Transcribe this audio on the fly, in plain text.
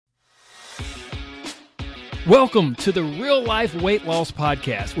Welcome to the Real Life Weight Loss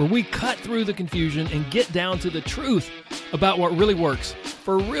Podcast, where we cut through the confusion and get down to the truth about what really works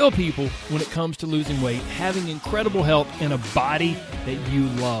for real people when it comes to losing weight, having incredible health, and a body that you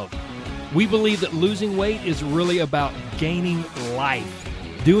love. We believe that losing weight is really about gaining life,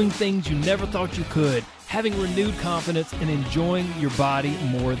 doing things you never thought you could, having renewed confidence, and enjoying your body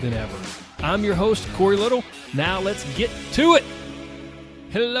more than ever. I'm your host, Corey Little. Now let's get to it.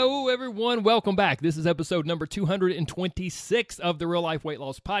 Hello, everyone. Welcome back. This is episode number 226 of the Real Life Weight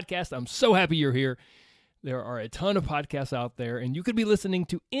Loss Podcast. I'm so happy you're here. There are a ton of podcasts out there, and you could be listening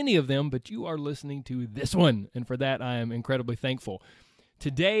to any of them, but you are listening to this one, and for that, I am incredibly thankful.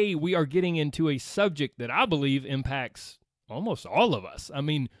 Today, we are getting into a subject that I believe impacts almost all of us. I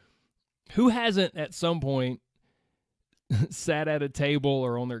mean, who hasn't at some point sat at a table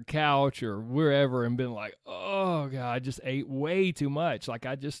or on their couch or wherever and been like, oh, God, I just ate way too much. Like,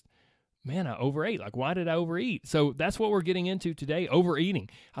 I overate. Like, why did I overeat? So that's what we're getting into today, overeating.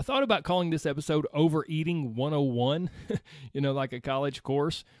 I thought about calling this episode Overeating 101, like a college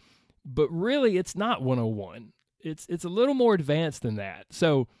course. But really, it's not 101. It's a little more advanced than that.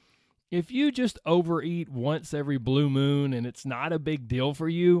 So if you just overeat once every blue moon and it's not a big deal for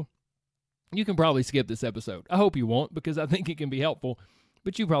you, you can probably skip this episode. I hope you won't, because I think it can be helpful,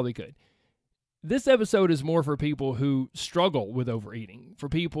 but you probably could. This episode is more for people who struggle with overeating, for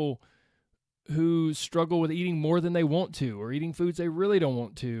people who struggle with eating more than they want to, or eating foods they really don't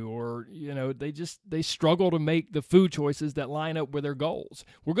want to, or, they struggle to make the food choices that line up with their goals.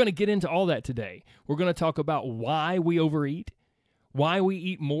 We're going to get into all that today. We're going to talk about why we overeat, why we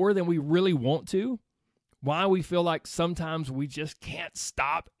eat more than we really want to, why we feel like sometimes we just can't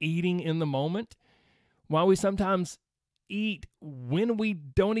stop eating in the moment, why we sometimes eat when we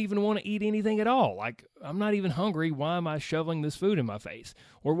don't even want to eat anything at all. Like, I'm not even hungry. Why am I shoveling this food in my face?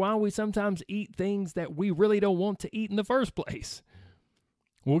 Or why we sometimes eat things that we really don't want to eat in the first place.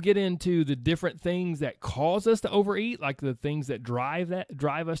 We'll get into the different things that cause us to overeat, like the things that drive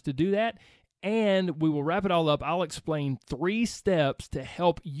us to do that. And we will wrap it all up. I'll explain 3 steps to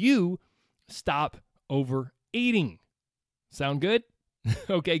help you stop overeating. Sound good?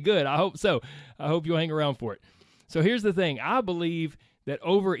 Okay, good. I hope so. I hope you'll hang around for it. So here's the thing. I believe that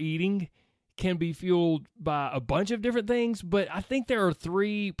overeating can be fueled by a bunch of different things, but I think there are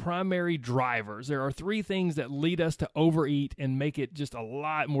 3 primary drivers. There are 3 things that lead us to overeat and make it just a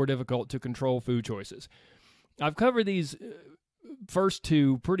lot more difficult to control food choices. I've covered these first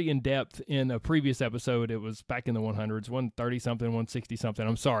 2 pretty in depth in a previous episode. It was back in the 100s, 130-something, 160-something.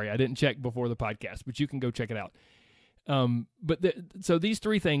 I'm sorry, I didn't check before the podcast, but you can go check it out. So these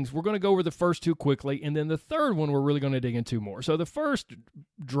 3 things, we're going to go over the first 2 quickly, and then the third one we're really going to dig into more. So the first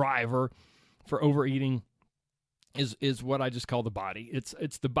driver for overeating is what I just call the body.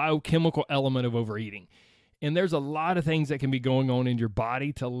 It's the biochemical element of overeating. And there's a lot of things that can be going on in your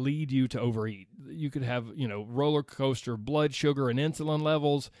body to lead you to overeat. You could have, roller coaster blood sugar and insulin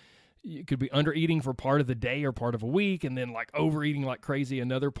levels. You could be undereating for part of the day or part of a week, and then like overeating like crazy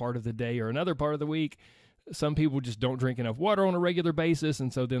another part of the day or another part of the week. Some people just don't drink enough water on a regular basis,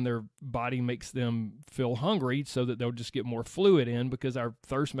 and so then their body makes them feel hungry so that they'll just get more fluid in because our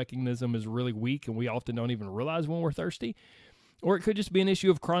thirst mechanism is really weak, and we often don't even realize when we're thirsty. Or it could just be an issue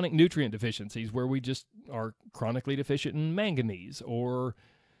of chronic nutrient deficiencies where we just are chronically deficient in manganese or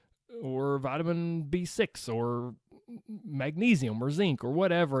vitamin B6 or magnesium or zinc or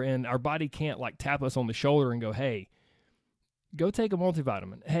whatever, and our body can't like tap us on the shoulder and go, hey, go take a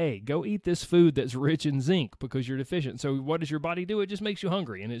multivitamin. Hey, go eat this food that's rich in zinc because you're deficient. So what does your body do? It just makes you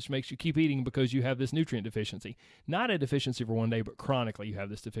hungry, and it just makes you keep eating because you have this nutrient deficiency. Not a deficiency for one day, but chronically you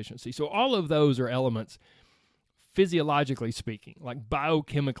have this deficiency. So all of those are elements, physiologically speaking, like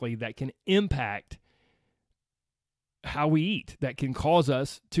biochemically, that can impact how we eat, that can cause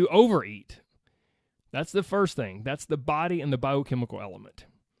us to overeat. That's the first thing. That's the body and the biochemical element.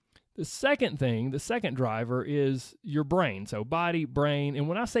 The second thing, the second driver, is your brain. So body, brain. And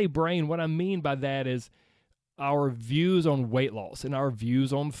when I say brain, what I mean by that is our views on weight loss and our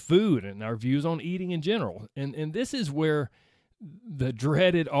views on food and our views on eating in general. And this is where the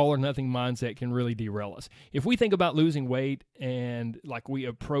dreaded all or nothing mindset can really derail us. If we think about losing weight and like we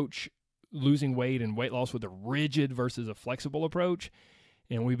approach losing weight and weight loss with a rigid versus a flexible approach,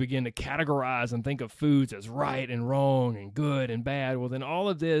 and we begin to categorize and think of foods as right and wrong and good and bad, well, then all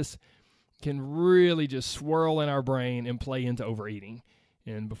of this can really just swirl in our brain and play into overeating.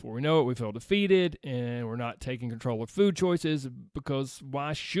 And before we know it, we feel defeated and we're not taking control of food choices, because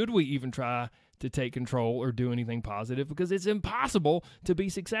why should we even try to take control or do anything positive? Because it's impossible to be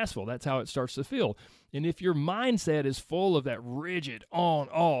successful. That's how it starts to feel. And if your mindset is full of that rigid on,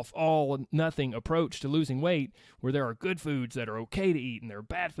 off, all, nothing approach to losing weight, where there are good foods that are okay to eat and there are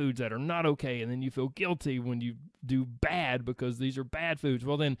bad foods that are not okay, and then you feel guilty when you do bad because these are bad foods,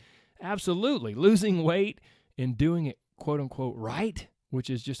 well then absolutely losing weight and doing it quote unquote right,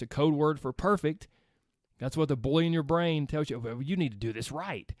 which is just a code word for perfect. That's what the bully in your brain tells you. Well, you need to do this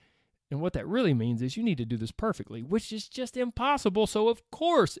right. And what that really means is you need to do this perfectly, which is just impossible. So of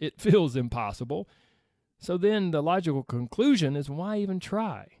course it feels impossible. So then the logical conclusion is, why even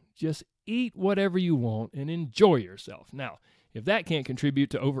try? Just eat whatever you want and enjoy yourself. Now, if that can't contribute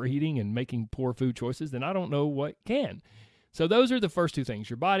to overeating and making poor food choices, then I don't know what can. So those are the first two things,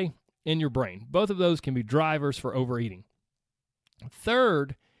 your body and your brain. Both of those can be drivers for overeating.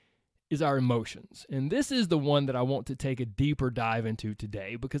 Third is our emotions. And this is the one that I want to take a deeper dive into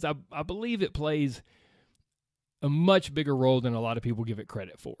today, because I believe it plays a much bigger role than a lot of people give it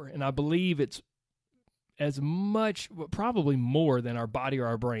credit for. And I believe it's as much, probably more than our body or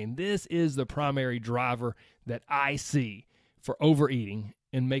our brain. This is the primary driver that I see for overeating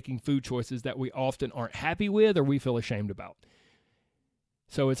and making food choices that we often aren't happy with or we feel ashamed about.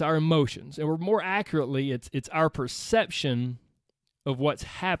 So it's our emotions, or more accurately, it's our perception of what's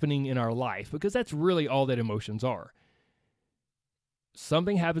happening in our life, because that's really all that emotions are.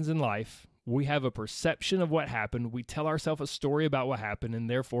 Something happens in life, we have a perception of what happened, we tell ourselves a story about what happened, and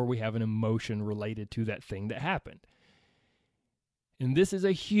therefore we have an emotion related to that thing that happened. And this is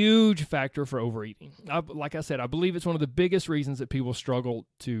a huge factor for overeating. Like I said, I believe it's one of the biggest reasons that people struggle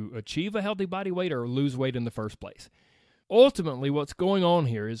to achieve a healthy body weight or lose weight in the first place. Ultimately, what's going on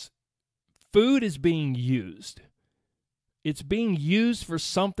here is food is being used. It's being used for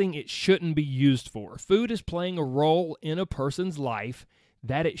something it shouldn't be used for. Food is playing a role in a person's life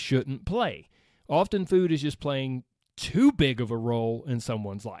that it shouldn't play. Often food is just playing too big of a role in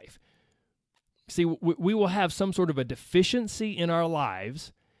someone's life. See, we will have some sort of a deficiency in our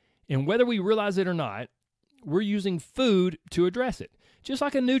lives, and whether we realize it or not, we're using food to address it. Just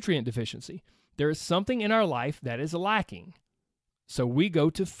like a nutrient deficiency. There is something in our life that is lacking. So we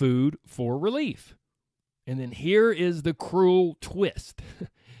go to food for relief. And then here is the cruel twist.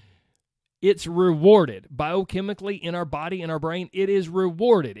 It's rewarded. Biochemically in our body and our brain, it is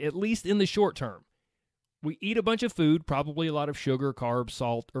rewarded, at least in the short term. We eat a bunch of food, probably a lot of sugar, carbs,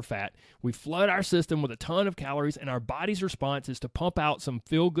 salt, or fat. We flood our system with a ton of calories, and our body's response is to pump out some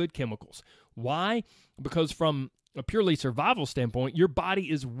feel-good chemicals. Why? Because from a purely survival standpoint, your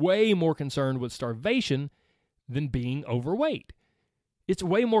body is way more concerned with starvation than being overweight. It's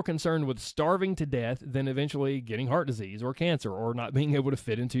way more concerned with starving to death than eventually getting heart disease or cancer or not being able to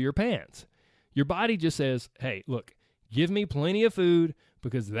fit into your pants. Your body just says, hey, look, give me plenty of food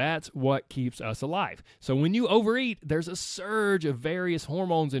because that's what keeps us alive. So when you overeat, there's a surge of various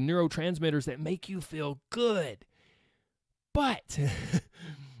hormones and neurotransmitters that make you feel good. But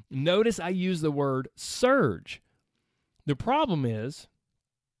notice I use the word surge. The problem is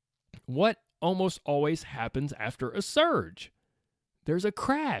what almost always happens after a surge. There's a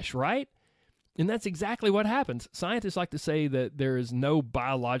crash, right? And that's exactly what happens. Scientists like to say that there is no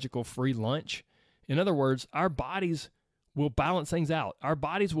biological free lunch. In other words, our bodies will balance things out. Our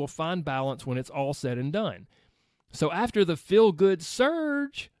bodies will find balance when it's all said and done. So after the feel-good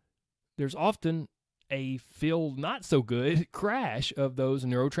surge, there's often a feel-not-so-good crash of those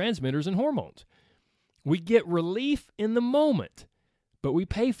neurotransmitters and hormones. We get relief in the moment, but we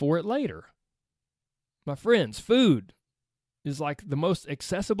pay for it later. My friends, food is like the most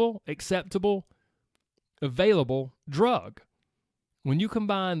accessible, acceptable, available drug. When you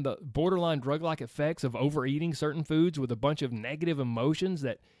combine the borderline drug-like effects of overeating certain foods with a bunch of negative emotions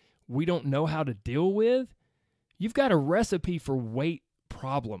that we don't know how to deal with, you've got a recipe for weight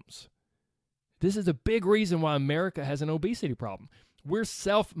problems. This is a big reason why America has an obesity problem. We're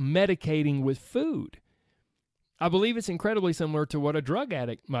self-medicating with food. I believe it's incredibly similar to what a drug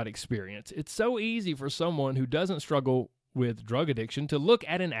addict might experience. It's so easy for someone who doesn't struggle with drug addiction to look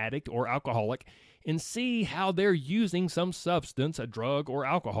at an addict or alcoholic and see how they're using some substance, a drug or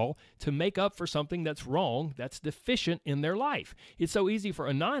alcohol, to make up for something that's wrong, that's deficient in their life. It's so easy for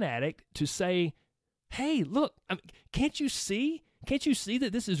a non-addict to say, hey, look, can't you see? Can't you see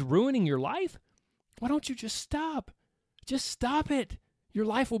that this is ruining your life? Why don't you just stop? Just stop it. Your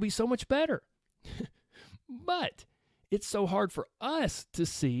life will be so much better. But it's so hard for us to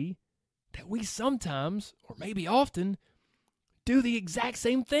see that we sometimes, or maybe often, do the exact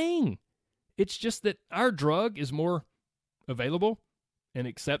same thing. It's just that our drug is more available and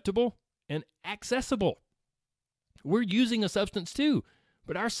acceptable and accessible. We're using a substance too,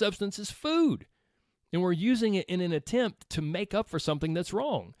 but our substance is food. And we're using it in an attempt to make up for something that's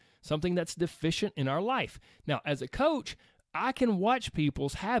wrong, something that's deficient in our life. Now, as a coach, I can watch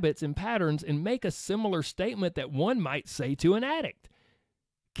people's habits and patterns and make a similar statement that one might say to an addict.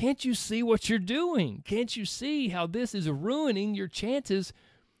 Can't you see what you're doing? Can't you see how this is ruining your chances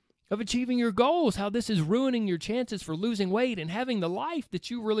of achieving your goals? How this is ruining your chances for losing weight and having the life that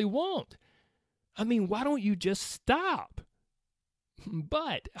you really want? I mean, why don't you just stop?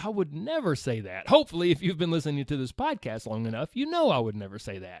 But I would never say that. Hopefully, if you've been listening to this podcast long enough, you know I would never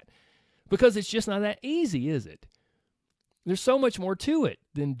say that. Because it's just not that easy, is it? There's so much more to it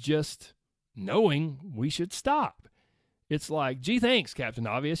than just knowing we should stop. It's like, gee, thanks, Captain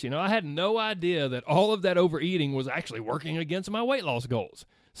Obvious. I had no idea that all of that overeating was actually working against my weight loss goals.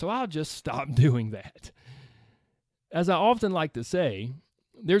 So I'll just stop doing that. As I often like to say,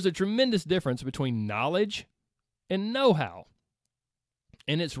 there's a tremendous difference between knowledge and know-how.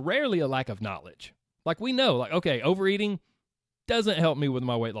 And it's rarely a lack of knowledge. Like we know, okay, overeating doesn't help me with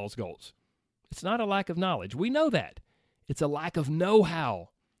my weight loss goals. It's not a lack of knowledge. We know that. It's a lack of know-how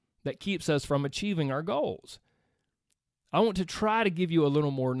that keeps us from achieving our goals. I want to try to give you a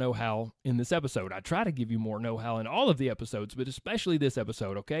little more know-how in this episode. I try to give you more know-how in all of the episodes, but especially this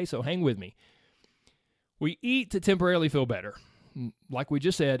episode, okay? So hang with me. We eat to temporarily feel better. Like we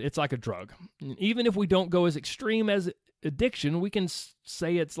just said, it's like a drug. Even if we don't go as extreme as addiction, we can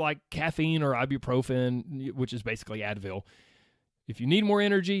say it's like caffeine or ibuprofen, which is basically Advil. If you need more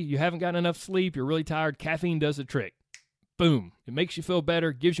energy, you haven't gotten enough sleep, you're really tired, caffeine does the trick. Boom. It makes you feel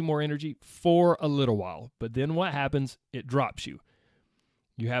better, gives you more energy for a little while. But then what happens? It drops you.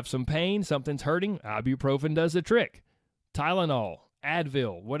 You have some pain, something's hurting, ibuprofen does the trick. Tylenol,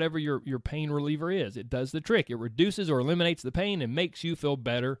 Advil, whatever your pain reliever is, it does the trick. It reduces or eliminates the pain and makes you feel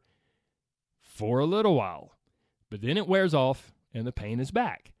better for a little while. But then it wears off and the pain is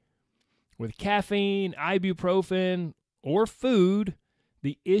back. With caffeine, ibuprofen, or food,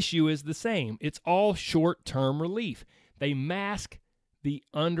 the issue is the same. It's all short-term relief. They mask the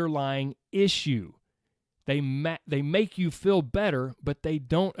underlying issue. They make you feel better, but they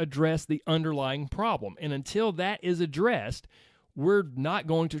don't address the underlying problem. And until that is addressed, we're not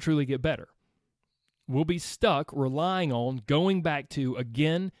going to truly get better. We'll be stuck relying on going back to,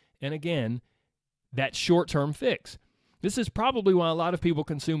 again and again, that short-term fix. This is probably why a lot of people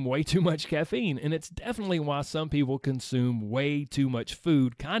consume way too much caffeine, and it's definitely why some people consume way too much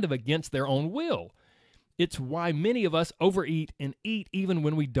food kind of against their own will. It's why many of us overeat and eat even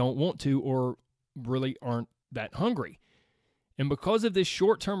when we don't want to or really aren't that hungry. And because of this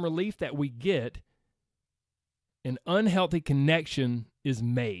short-term relief that we get, an unhealthy connection is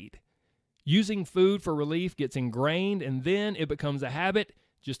made. Using food for relief gets ingrained, and then it becomes a habit,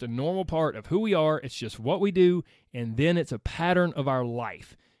 just a normal part of who we are. It's just what we do, and then it's a pattern of our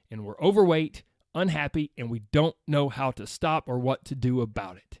life. And we're overweight, unhappy, and we don't know how to stop or what to do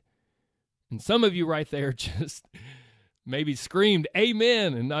about it. And some of you right there just maybe screamed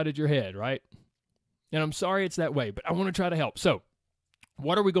amen and nodded your head, right? And I'm sorry it's that way, but I want to try to help. So,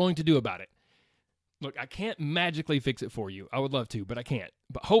 what are we going to do about it? Look, I can't magically fix it for you. I would love to, but I can't.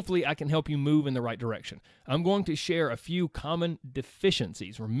 But hopefully I can help you move in the right direction. I'm going to share a few common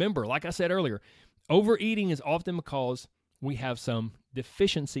deficiencies. Remember, like I said earlier, overeating is often because we have some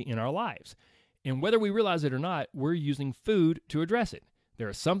deficiency in our lives. And whether we realize it or not, we're using food to address it. There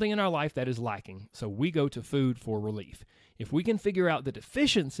is something in our life that is lacking, so we go to food for relief. If we can figure out the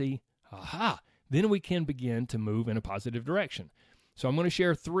deficiency, then we can begin to move in a positive direction. So I'm going to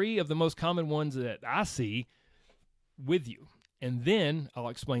share 3 of the most common ones that I see with you. And then I'll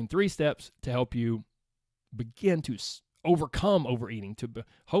explain 3 steps to help you begin to overcome overeating, to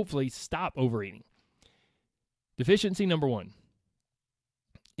hopefully stop overeating. Deficiency number 1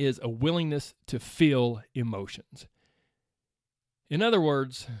 is a willingness to feel emotions. In other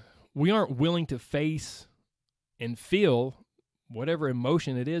words, we aren't willing to face and feel whatever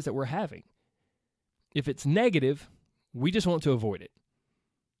emotion it is that we're having. If it's negative, we just want to avoid it.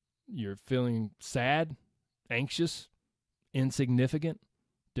 You're feeling sad, anxious, insignificant,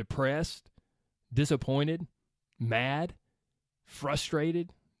 depressed, disappointed, mad,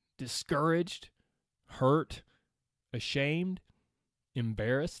 frustrated, discouraged, hurt, ashamed,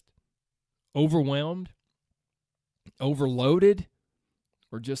 embarrassed, overwhelmed, overloaded,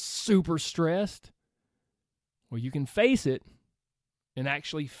 or just super stressed. Well, you can face it and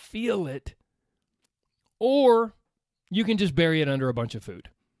actually feel it, or you can just bury it under a bunch of food.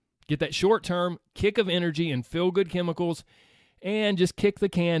 Get that short-term kick of energy and feel-good chemicals, and just kick the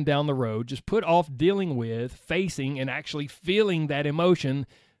can down the road. Just put off dealing with, facing, and actually feeling that emotion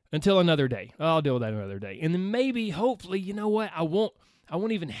until another day. I'll deal with that another day. And then maybe, hopefully, you know what? I won't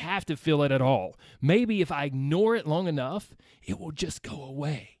even have to feel it at all. Maybe if I ignore it long enough, it will just go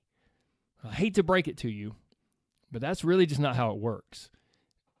away. I hate to break it to you, but that's really just not how it works.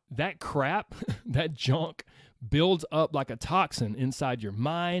 That crap, that junk, builds up like a toxin inside your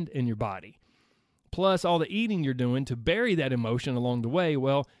mind and your body. Plus all the eating you're doing to bury that emotion along the way,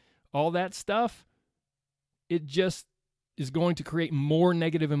 well, all that stuff, it just is going to create more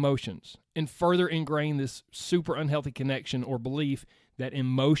negative emotions and further ingrain this super unhealthy connection or belief that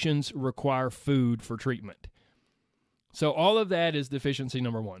emotions require food for treatment. So all of that is deficiency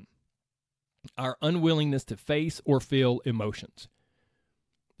number 1, our unwillingness to face or feel emotions.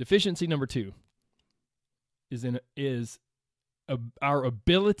 Deficiency number 2 is our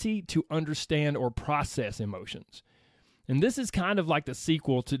ability to understand or process emotions. And this is kind of like the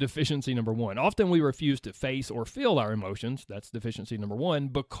sequel to deficiency number 1. Often we refuse to face or feel our emotions, that's deficiency number 1,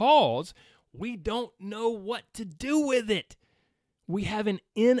 because we don't know what to do with it. We have an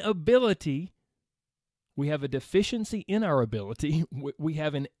inability, we have a deficiency in our ability, we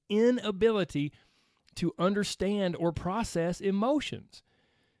have an inability to understand or process emotions.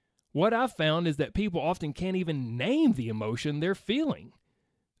 What I've found is that people often can't even name the emotion they're feeling.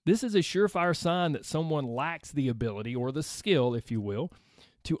 This is a surefire sign that someone lacks the ability, or the skill, if you will,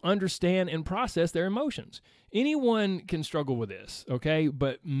 to understand and process their emotions. Anyone can struggle with this, okay?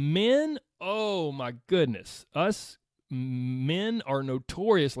 But men, oh my goodness, us men are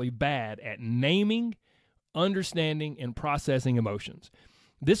notoriously bad at naming, understanding, and processing emotions.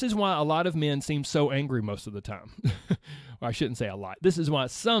 This is why a lot of men seem so angry most of the time. Well, I shouldn't say a lot. This is why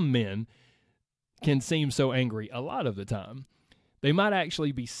some men can seem so angry a lot of the time. They might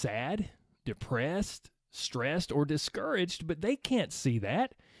actually be sad, depressed, stressed, or discouraged, but they can't see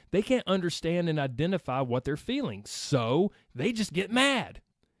that. They can't understand and identify what they're feeling, so they just get mad.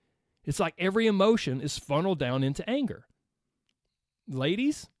 It's like every emotion is funneled down into anger.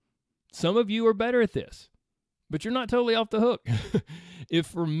 Ladies, some of you are better at this, but you're not totally off the hook. If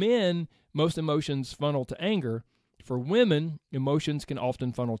for men, most emotions funnel to anger, for women, emotions can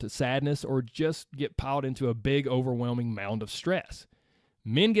often funnel to sadness or just get piled into a big, overwhelming mound of stress.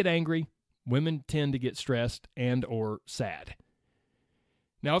 Men get angry, women tend to get stressed and or sad.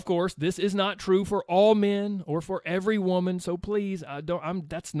 Now, of course, this is not true for all men or for every woman, so please,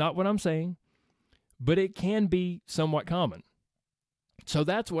 that's not what I'm saying, but it can be somewhat common. So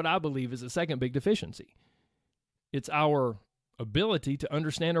that's what I believe is the second big deficiency. It's our ability to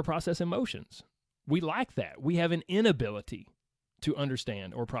understand or process emotions. We lack that. We have an inability to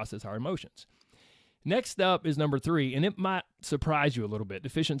understand or process our emotions. Next up is number 3, and it might surprise you a little bit.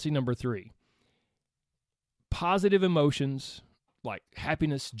 Deficiency number 3. Positive emotions like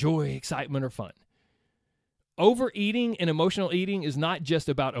happiness, joy, excitement, or fun. Overeating and emotional eating is not just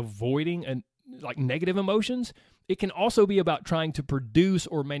about avoiding negative emotions. It can also be about trying to produce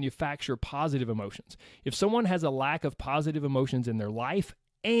or manufacture positive emotions. If someone has a lack of positive emotions in their life,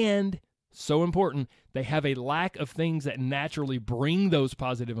 and, so important, they have a lack of things that naturally bring those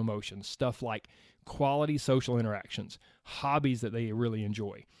positive emotions, stuff like quality social interactions, hobbies that they really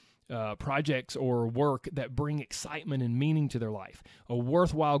enjoy, projects or work that bring excitement and meaning to their life, a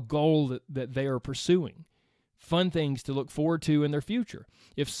worthwhile goal that they are pursuing, fun things to look forward to in their future.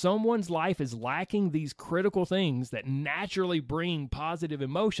 If someone's life is lacking these critical things that naturally bring positive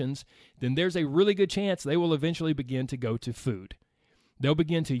emotions, then there's a really good chance they will eventually begin to go to food. They'll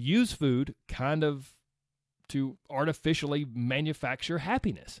begin to use food kind of to artificially manufacture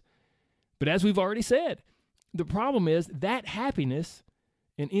happiness. But as we've already said, the problem is that happiness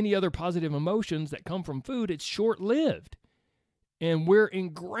and any other positive emotions that come from food, it's short-lived. And we're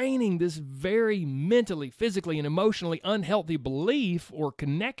ingraining this very mentally, physically, and emotionally unhealthy belief or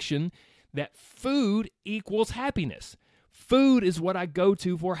connection that food equals happiness. Food is what I go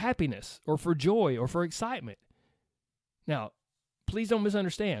to for happiness or for joy or for excitement. Now, please don't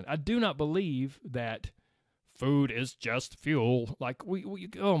misunderstand. I do not believe that food is just fuel. Like we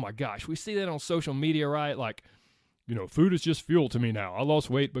oh my gosh, we see that on social media, right? Like, food is just fuel to me now. I lost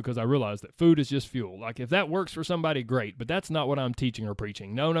weight because I realized that food is just fuel. Like, if that works for somebody, great, but that's not what I'm teaching or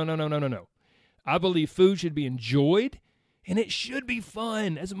preaching. No. I believe food should be enjoyed, and it should be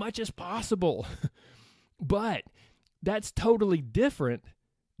fun as much as possible. But that's totally different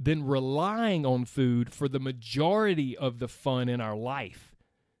than relying on food for the majority of the fun in our life.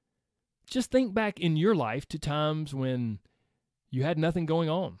 Just think back in your life to times when you had nothing going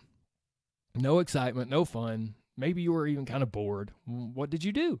on. No excitement, no fun. Maybe you were even kind of bored. What did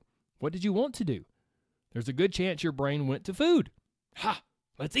you do? What did you want to do? there's a good chance your brain went to food. Ha!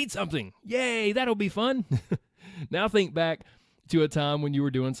 Let's eat something. Yay, that'll be fun. Now think back to a time when you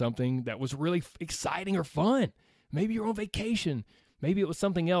were doing something that was really exciting or fun. Maybe you're on vacation. Maybe it was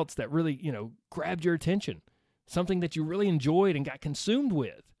something else that really, grabbed your attention. Something that you really enjoyed and got consumed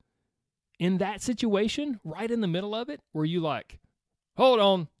with. In that situation, right in the middle of it, were you like, hold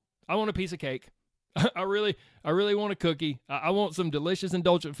on, I want a piece of cake. I really want a cookie. I want some delicious,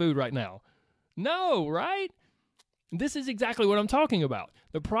 indulgent food right now. No, right? This is exactly what I'm talking about.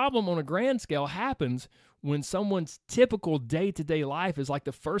 The problem on a grand scale happens when someone's typical day-to-day life is like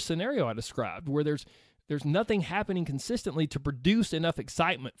the first scenario I described, where there's nothing happening consistently to produce enough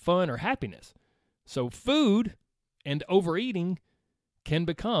excitement, fun, or happiness. So food and overeating can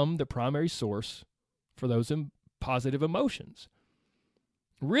become the primary source for those positive emotions.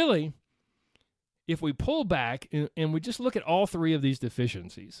 Really, if we pull back and we just look at all three of these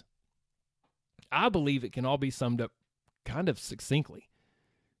deficiencies, I believe it can all be summed up kind of succinctly.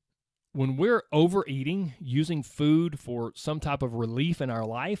 When we're overeating, using food for some type of relief in our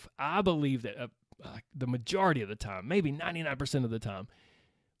life, I believe that the majority of the time, maybe 99% of the time,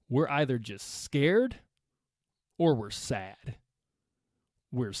 we're either just scared or we're sad.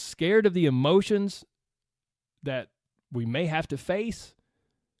 We're scared of the emotions that we may have to face,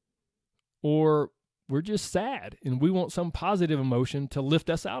 or we're just sad and we want some positive emotion to lift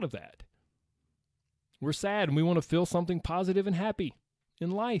us out of that. We're sad and we want to feel something positive and happy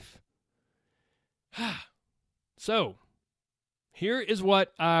in life. So, here is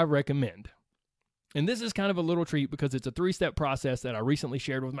what I recommend. And this is kind of a little treat because it's a 3-step process that I recently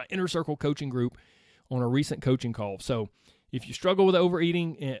shared with my Inner Circle coaching group on a recent coaching call. So, if you struggle with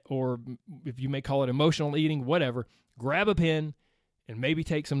overeating, or if you may call it emotional eating, whatever, grab a pen and maybe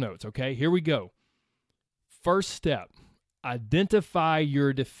take some notes, okay? Here we go. First step, identify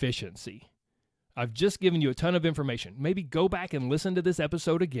your deficiency. I've just given you a ton of information. Maybe go back and listen to this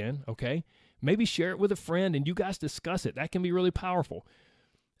episode again, okay? Maybe share it with a friend and you guys discuss it. That can be really powerful.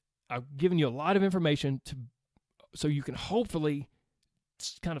 I've given you a lot of information so you can hopefully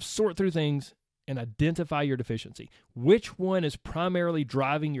kind of sort through things and identify your deficiency. Which one is primarily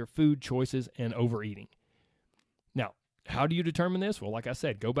driving your food choices and overeating? Now, how do you determine this? Well, like I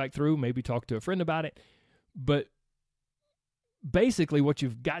said, go back through, maybe talk to a friend about it. But basically what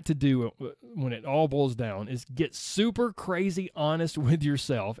you've got to do when it all boils down is get super crazy honest with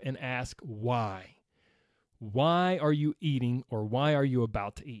yourself and ask why. Why are you eating, or why are you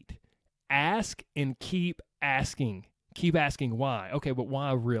about to eat? Ask and keep asking. Keep asking why. Okay, but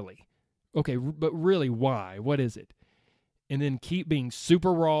why really? Okay, but really why? What is it? And then keep being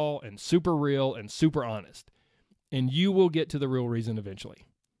super raw and super real and super honest. And you will get to the real reason eventually.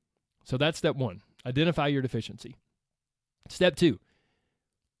 So that's step 1. Identify your deficiency. Step 2,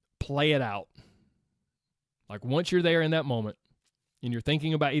 play it out. Like once you're there in that moment and you're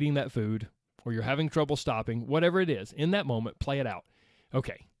thinking about eating that food, or you're having trouble stopping, whatever it is, in that moment, play it out.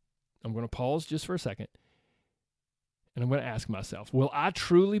 Okay, I'm going to pause just for a second, and I'm going to ask myself, will I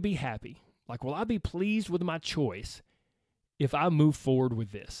truly be happy? Like, will I be pleased with my choice if I move forward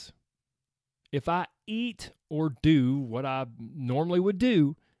with this? If I eat or do what I normally would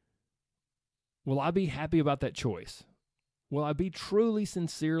do, will I be happy about that choice? Will I be truly,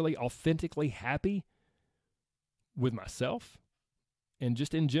 sincerely, authentically happy with myself and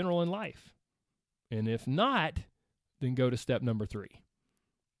just in general in life? And if not, then go to step number 3.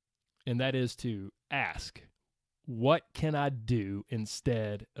 And that is to ask, what can I do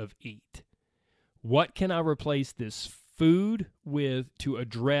instead of eat? What can I replace this food with to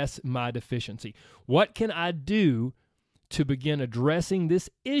address my deficiency? What can I do to begin addressing this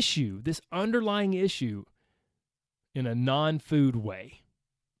issue, this underlying issue, in a non-food way?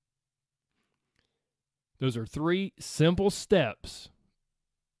 Those are 3 simple steps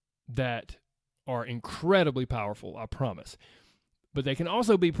that are incredibly powerful, I promise. But they can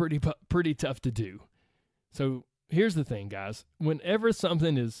also be pretty tough to do. So here's the thing, guys. Whenever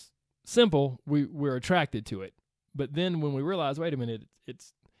something is simple, we're attracted to it. But then when we realize, wait a minute,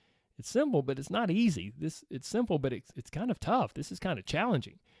 it's simple, but it's not easy. It's simple, but it's kind of tough. This is kind of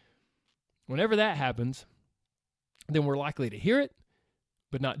challenging. Whenever that happens, then we're likely to hear it,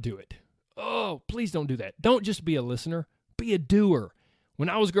 but not do it. Oh, please don't do that. Don't just be a listener. Be a doer. When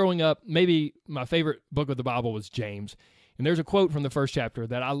I was growing up, maybe my favorite book of the Bible was James. And there's a quote from the first chapter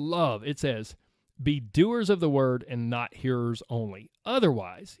that I love. It says, "Be doers of the word and not hearers only.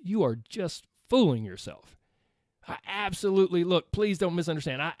 Otherwise, you are just fooling yourself." I absolutely, look, please don't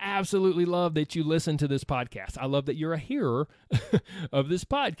misunderstand. I absolutely love that you listen to this podcast. I love that you're a hearer of this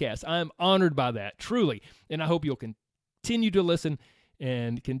podcast. I am honored by that, truly. And I hope you'll continue to listen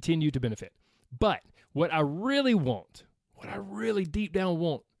and continue to benefit. But What I really want, what I really deep down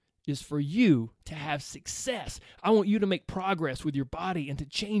want, is for you to have success. I want you to make progress with your body and to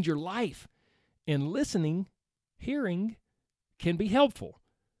change your life. And listening, hearing, can be helpful.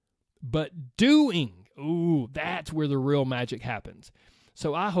 But doing, that's where the real magic happens.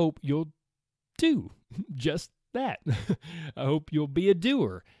 So I hope you'll do just that. I hope you'll be a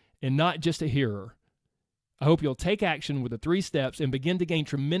doer and not just a hearer. I hope you'll take action with the 3 steps and begin to gain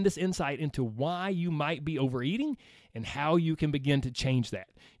tremendous insight into why you might be overeating and how you can begin to change that.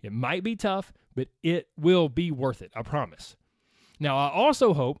 It might be tough, but it will be worth it, I promise. Now, I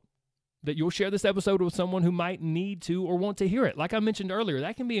also hope that you'll share this episode with someone who might need to or want to hear it. Like I mentioned earlier,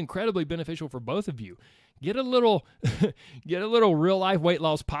 that can be incredibly beneficial for both of you. Get a little real life weight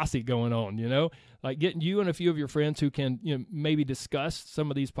loss posse going on, like getting you and a few of your friends who can, maybe discuss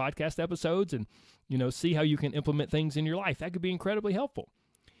some of these podcast episodes and, see how you can implement things in your life. That could be incredibly helpful.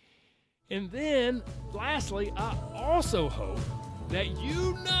 And then lastly, I also hope that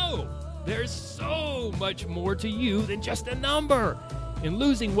there's so much more to you than just a number. In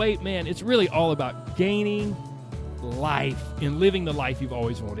losing weight, man, it's really all about gaining life and living the life you've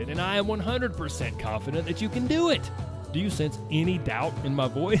always wanted. And I am 100% confident that you can do it. Do you sense any doubt in my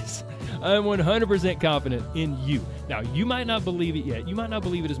voice? I am 100% confident in you. Now, you might not believe it yet. You might not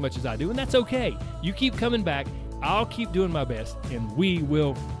believe it as much as I do, and that's okay. You keep coming back. I'll keep doing my best, and we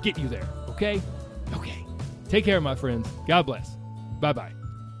will get you there, okay? Okay. Take care, my friends. God bless. Bye-bye.